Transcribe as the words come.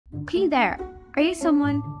Hey there, are you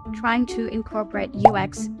someone trying to incorporate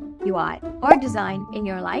UX, UI, or design in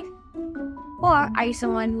your life? Or are you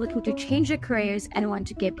someone looking to change your careers and want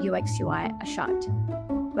to give UX, UI a shot?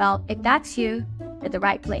 Well, if that's you, you're at the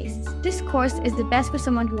right place. This course is the best for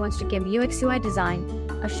someone who wants to give UX, UI design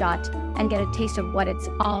a shot and get a taste of what it's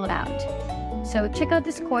all about. So check out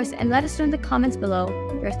this course and let us know in the comments below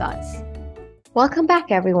your thoughts. Welcome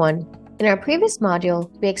back, everyone. In our previous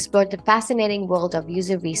module, we explored the fascinating world of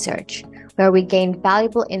user research, where we gained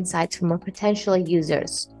valuable insights from our potential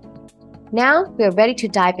users. Now, we are ready to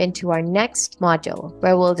dive into our next module,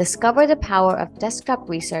 where we'll discover the power of desktop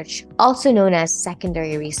research, also known as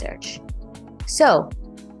secondary research. So,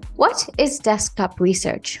 what is desktop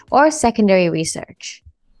research or secondary research?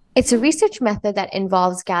 It's a research method that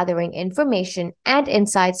involves gathering information and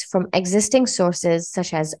insights from existing sources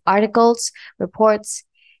such as articles, reports,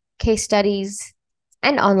 case studies,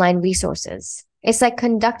 and online resources. It's like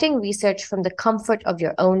conducting research from the comfort of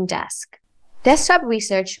your own desk. Desktop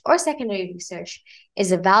research or secondary research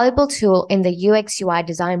is a valuable tool in the UX/UI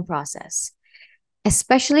design process,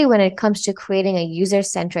 especially when it comes to creating a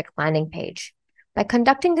user-centric landing page. By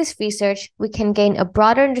conducting this research, we can gain a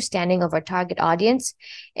broader understanding of our target audience,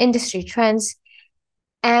 industry trends,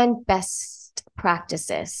 and best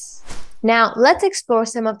practices. Now, let's explore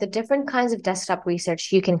some of the different kinds of desktop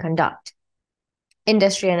research you can conduct: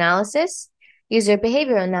 industry analysis, user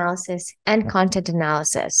behavior analysis, and content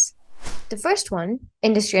analysis. The first one,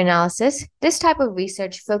 industry analysis. This type of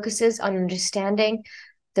research focuses on understanding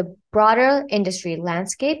the broader industry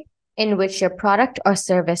landscape in which your product or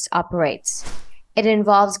service operates. It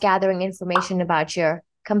involves gathering information about your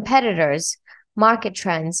competitors, market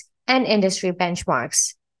trends, and industry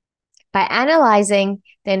benchmarks. By analyzing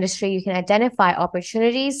the industry, you can identify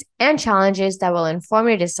opportunities and challenges that will inform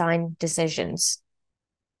your design decisions.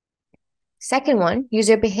 Second one,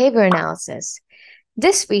 user behavior analysis.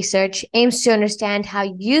 This research aims to understand how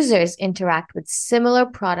users interact with similar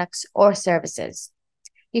products or services.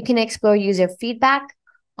 You can explore user feedback,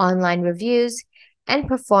 online reviews, and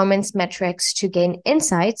performance metrics to gain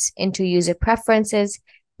insights into user preferences,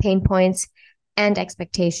 pain points, and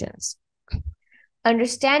expectations.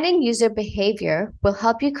 Understanding user behavior will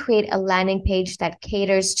help you create a landing page that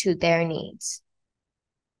caters to their needs.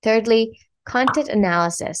 Thirdly, content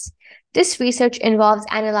analysis. This research involves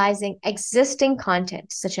analyzing existing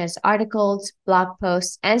content, such as articles, blog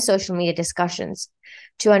posts, and social media discussions,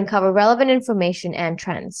 to uncover relevant information and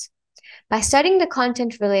trends. By studying the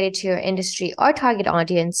content related to your industry or target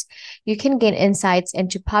audience, you can gain insights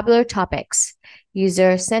into popular topics,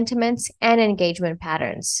 user sentiments, and engagement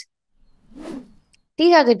patterns.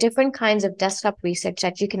 These are the different kinds of desktop research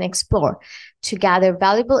that you can explore to gather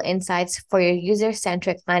valuable insights for your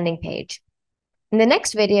user-centric landing page. In the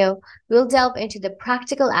next video, we'll delve into the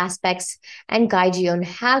practical aspects and guide you on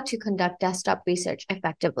how to conduct desktop research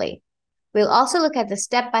effectively. We'll also look at the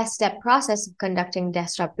step-by-step process of conducting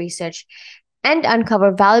desktop research and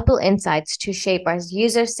uncover valuable insights to shape our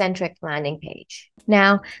user-centric landing page.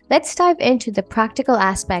 Now, let's dive into the practical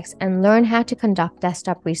aspects and learn how to conduct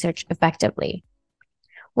desktop research effectively.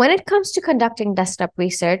 When it comes to conducting desktop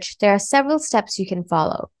research, there are several steps you can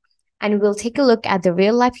follow, and we'll take a look at the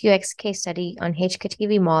real-life UX case study on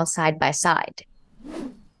HKTV Mall side by side.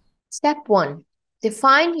 Step 1.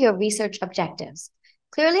 Define your research objectives.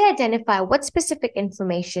 Clearly identify what specific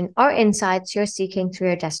information or insights you're seeking through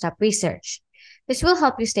your desktop research. This will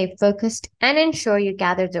help you stay focused and ensure you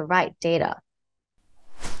gather the right data.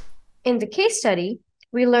 In the case study,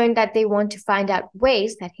 we learned that they want to find out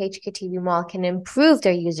ways that HKTV Mall can improve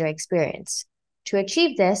their user experience. To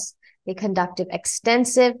achieve this, they conducted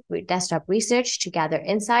extensive desktop research to gather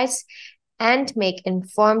insights and make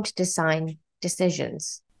informed design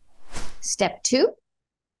decisions. Step 2.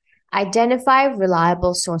 Identify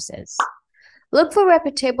reliable sources. Look for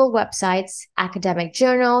reputable websites, academic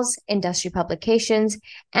journals, industry publications,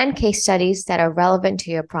 and case studies that are relevant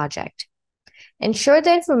to your project. Ensure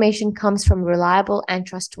the information comes from reliable and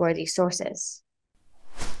trustworthy sources.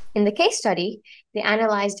 In the case study, they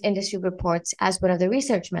analyzed industry reports as one of the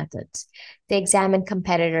research methods. They examined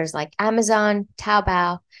competitors like Amazon,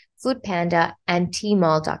 Taobao, Foodpanda, and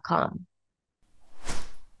Tmall.com.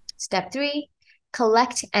 Step 3.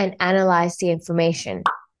 Collect and analyze the information.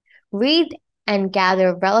 Read and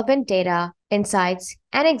gather relevant data, insights,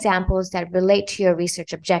 and examples that relate to your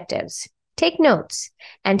research objectives. Take notes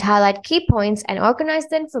and highlight key points and organize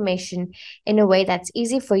the information in a way that's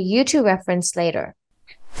easy for you to reference later.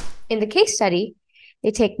 In the case study, they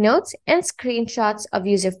take notes and screenshots of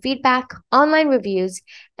user feedback, online reviews,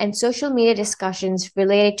 and social media discussions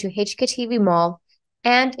related to HKTV Mall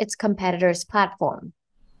and its competitors' platform.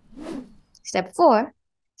 Step 4,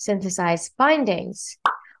 synthesize findings.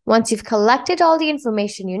 Once you've collected all the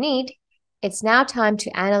information you need, it's now time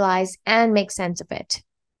to analyze and make sense of it.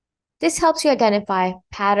 This helps you identify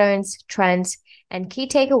patterns, trends, and key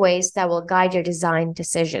takeaways that will guide your design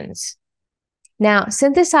decisions. Now,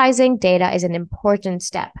 synthesizing data is an important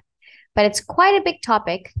step, but it's quite a big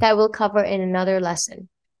topic that we'll cover in another lesson.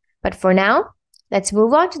 But for now, let's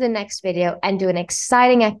move on to the next video and do an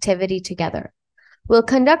exciting activity together. We'll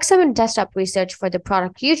conduct some desktop research for the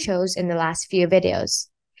product you chose in the last few videos.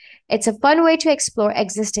 It's a fun way to explore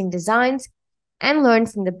existing designs and learn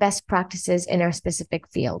from the best practices in our specific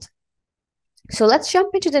field. So let's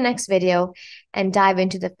jump into the next video and dive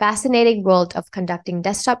into the fascinating world of conducting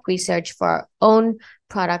desktop research for our own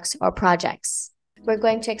products or projects. We're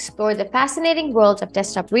going to explore the fascinating world of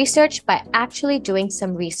desktop research by actually doing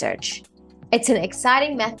some research. It's an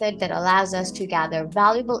exciting method that allows us to gather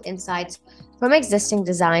valuable insights from existing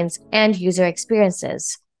designs and user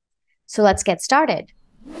experiences. So let's get started.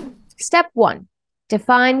 Step 1.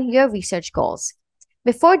 Define your research goals.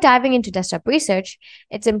 Before diving into desktop research,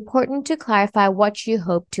 it's important to clarify what you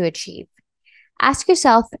hope to achieve. Ask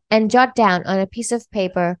yourself and jot down on a piece of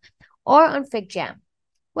paper or on FigJam,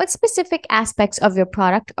 what specific aspects of your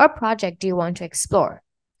product or project do you want to explore?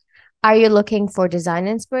 Are you looking for design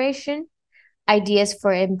inspiration, ideas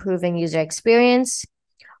for improving user experience,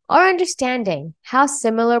 or understanding how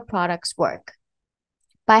similar products work?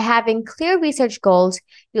 By having clear research goals,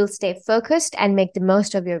 you'll stay focused and make the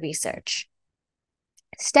most of your research.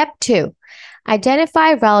 Step 2.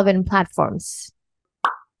 Identify relevant platforms.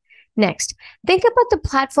 Next, think about the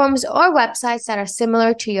platforms or websites that are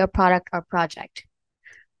similar to your product or project.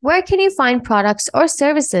 Where can you find products or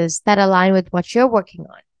services that align with what you're working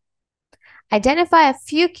on? Identify a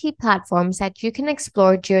few key platforms that you can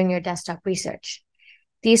explore during your desktop research.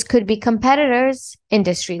 These could be competitors,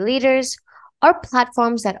 industry leaders, or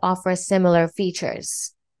platforms that offer similar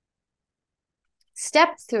features. Step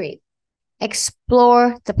 3.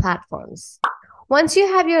 Explore the platforms. Once you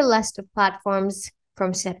have your list of platforms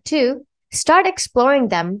from step 2, start exploring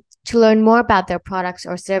them to learn more about their products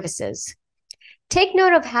or services. Take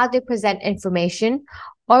note of how they present information,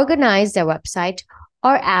 organize their website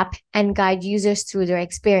or app, and guide users through their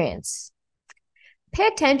experience. Pay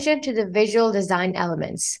attention to the visual design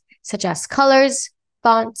elements, such as colors,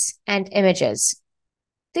 fonts, and images.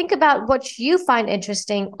 Think about what you find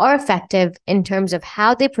interesting or effective in terms of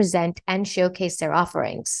how they present and showcase their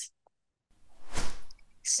offerings.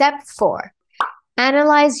 Step 4.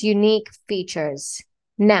 Analyze unique features.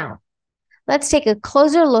 Now, let's take a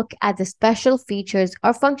closer look at the special features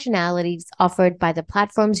or functionalities offered by the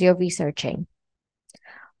platforms you're researching.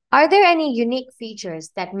 Are there any unique features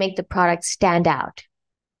that make the product stand out?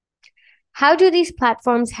 How do these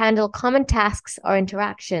platforms handle common tasks or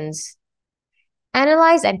interactions?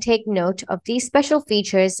 Analyze and take note of these special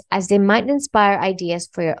features as they might inspire ideas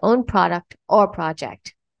for your own product or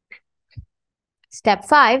project. Step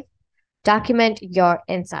 5. Document your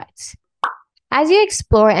insights. As you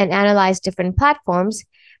explore and analyze different platforms,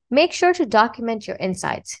 make sure to document your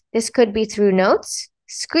insights. This could be through notes,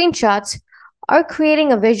 screenshots, or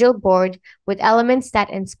creating a visual board with elements that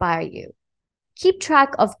inspire you. Keep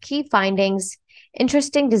track of key findings,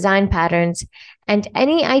 interesting design patterns, and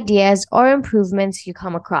any ideas or improvements you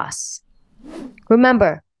come across.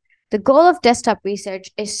 Remember, the goal of desktop research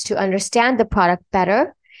is to understand the product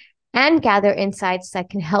better and gather insights that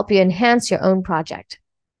can help you enhance your own project.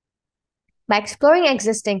 By exploring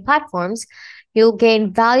existing platforms, you'll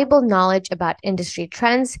gain valuable knowledge about industry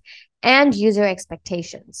trends and user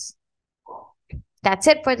expectations. That's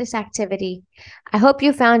it for this activity. I hope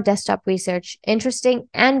you found desktop research interesting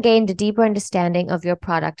and gained a deeper understanding of your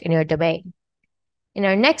product in your domain. In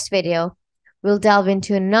our next video, we'll delve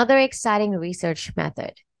into another exciting research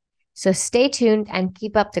method. So stay tuned and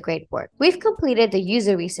keep up the great work. We've completed the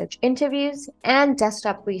user research interviews and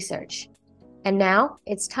desktop research. And now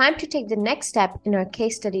it's time to take the next step in our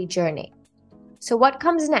case study journey. So what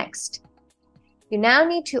comes next? You now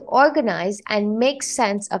need to organize and make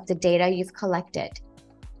sense of the data you've collected.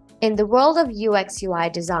 In the world of UX/UI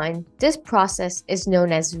design, this process is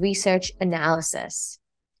known as research analysis.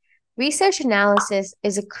 Research analysis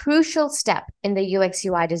is a crucial step in the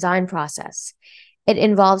UX/UI design process. It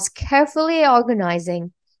involves carefully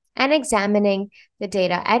organizing and examining the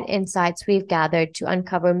data and insights we've gathered to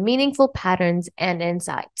uncover meaningful patterns and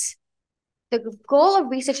insights. The goal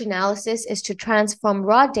of research analysis is to transform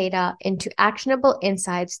raw data into actionable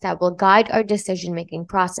insights that will guide our decision-making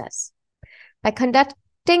process. By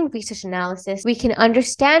conducting research analysis, we can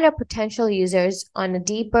understand our potential users on a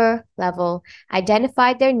deeper level,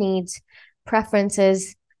 identify their needs,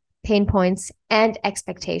 preferences, pain points, and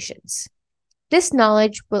expectations. This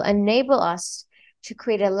knowledge will enable us to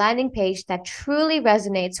create a landing page that truly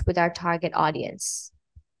resonates with our target audience.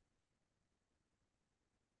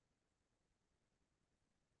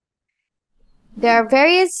 There are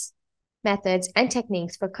various methods and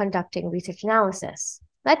techniques for conducting research analysis.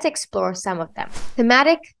 Let's explore some of them.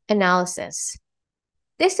 Thematic analysis.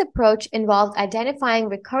 This approach involves identifying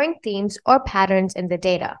recurring themes or patterns in the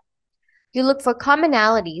data. You look for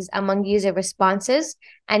commonalities among user responses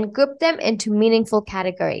and group them into meaningful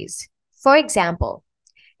categories. For example,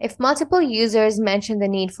 if multiple users mention the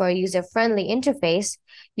need for a user-friendly interface,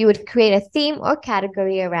 you would create a theme or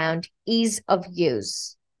category around ease of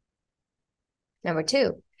use. Number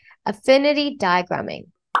 2, affinity diagramming.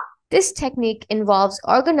 This technique involves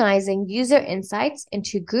organizing user insights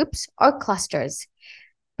into groups or clusters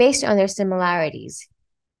based on their similarities.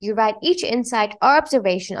 You write each insight or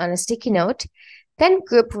observation on a sticky note, then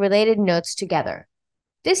group related notes together.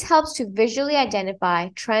 This helps to visually identify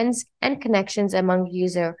trends and connections among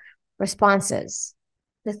user responses.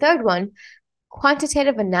 The third one,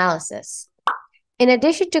 quantitative analysis. In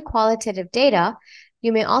addition to qualitative data,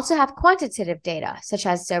 you may also have quantitative data, such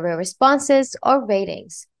as survey responses or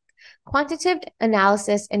ratings. Quantitative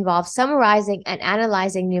analysis involves summarizing and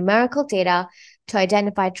analyzing numerical data to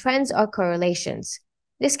identify trends or correlations.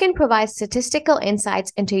 This can provide statistical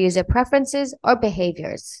insights into user preferences or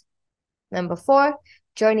behaviors. Number 4,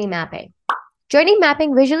 journey mapping. Journey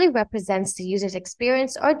mapping visually represents the user's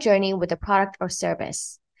experience or journey with a product or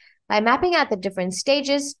service. By mapping out the different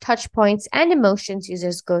stages, touch points, and emotions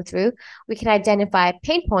users go through, we can identify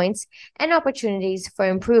pain points and opportunities for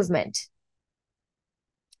improvement.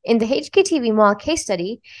 In the HKTV Mall case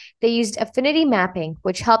study, they used affinity mapping,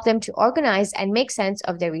 which helped them to organize and make sense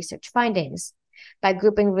of their research findings by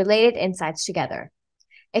grouping related insights together.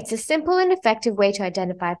 It's a simple and effective way to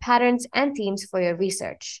identify patterns and themes for your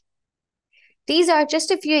research. These are just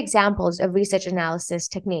a few examples of research analysis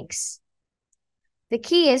techniques. The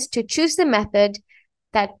key is to choose the method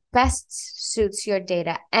that best suits your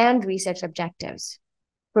data and research objectives.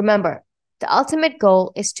 Remember, the ultimate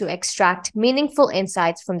goal is to extract meaningful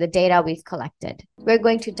insights from the data we've collected. We're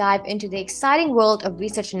going to dive into the exciting world of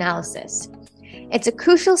research analysis. It's a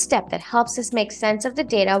crucial step that helps us make sense of the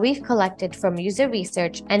data we've collected from user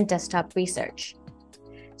research and desktop research.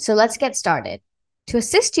 So let's get started. To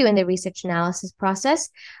assist you in the research analysis process,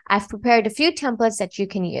 I've prepared a few templates that you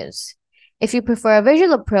can use. If you prefer a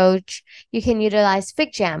visual approach, you can utilize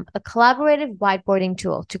FigJam, a collaborative whiteboarding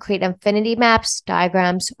tool, to create affinity maps,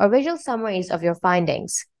 diagrams, or visual summaries of your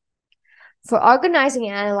findings. For organizing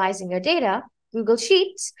and analyzing your data, Google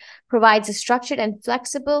Sheets provides a structured and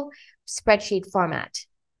flexible spreadsheet format.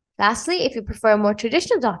 Lastly, if you prefer a more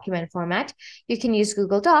traditional document format, you can use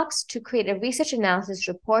Google Docs to create a research analysis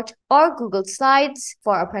report or Google Slides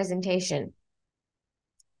for a presentation.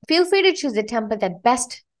 Feel free to choose the template that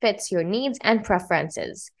best fits your needs and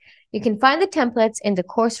preferences. You can find the templates in the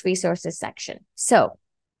course resources section. So,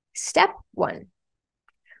 step 1,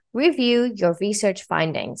 review your research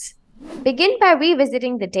findings. Begin by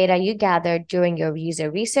revisiting the data you gathered during your user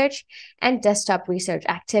research and desktop research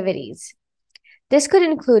activities. This could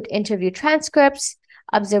include interview transcripts,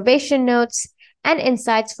 observation notes, and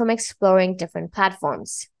insights from exploring different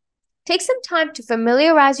platforms. Take some time to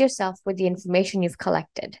familiarize yourself with the information you've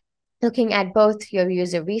collected, looking at both your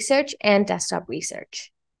user research and desktop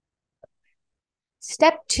research.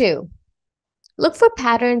 Step 2, look for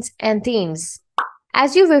patterns and themes.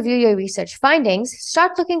 As you review your research findings,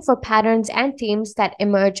 start looking for patterns and themes that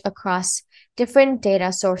emerge across different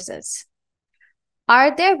data sources.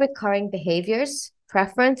 Are there recurring behaviors,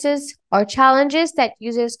 preferences, or challenges that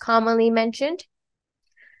users commonly mentioned?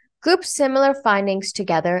 Group similar findings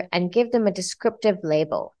together and give them a descriptive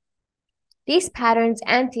label. These patterns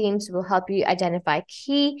and themes will help you identify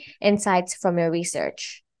key insights from your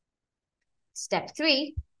research. Step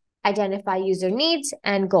 3, identify user needs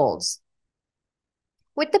and goals.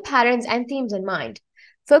 With the patterns and themes in mind,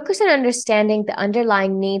 focus on understanding the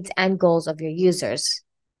underlying needs and goals of your users.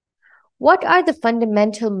 What are the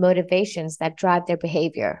fundamental motivations that drive their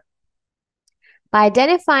behavior? By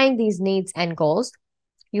identifying these needs and goals,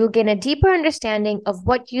 you'll gain a deeper understanding of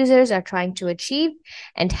what users are trying to achieve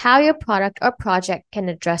and how your product or project can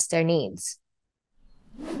address their needs.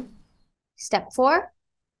 Step 4,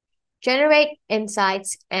 generate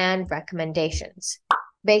insights and recommendations.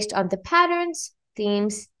 Based on the patterns,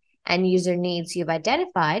 themes, and user needs you've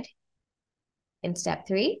identified, in step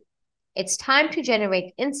 3, it's time to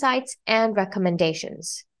generate insights and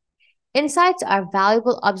recommendations. Insights are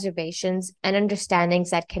valuable observations and understandings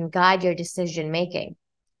that can guide your decision-making.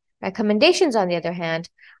 Recommendations, on the other hand,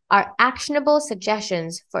 are actionable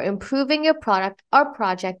suggestions for improving your product or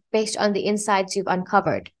project based on the insights you've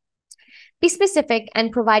uncovered. Be specific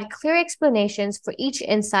and provide clear explanations for each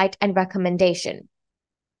insight and recommendation.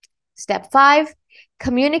 Step 5,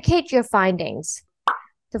 communicate your findings.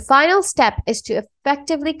 The final step is to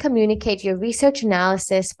effectively communicate your research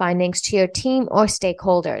analysis findings to your team or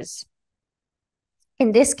stakeholders.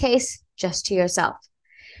 In this case, just to yourself.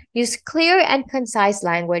 Use clear and concise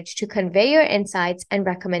language to convey your insights and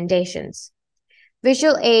recommendations.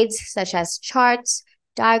 Visual aids such as charts,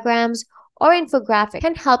 diagrams, or infographics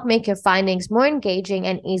can help make your findings more engaging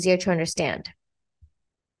and easier to understand.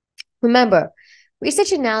 Remember,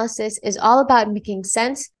 research analysis is all about making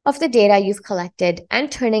sense of the data you've collected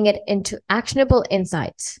and turning it into actionable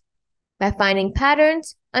insights. By finding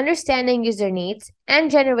patterns, understanding user needs, and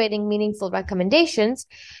generating meaningful recommendations,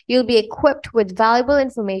 you'll be equipped with valuable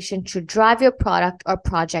information to drive your product or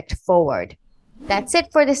project forward. That's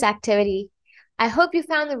it for this activity. I hope you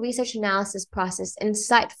found the research analysis process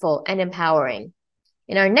insightful and empowering.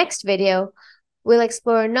 In our next video, we'll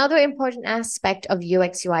explore another important aspect of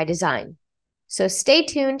UX/UI design. So stay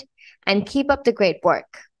tuned and keep up the great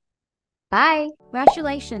work. Bye!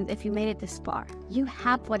 Congratulations if you made it this far. You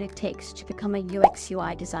have what it takes to become a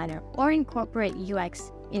UX/UI designer or incorporate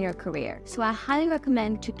UX in your career. So I highly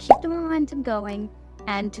recommend to keep the momentum going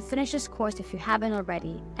and to finish this course if you haven't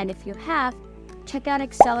already. And if you have, check out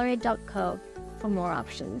Xccelerate.co for more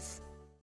options.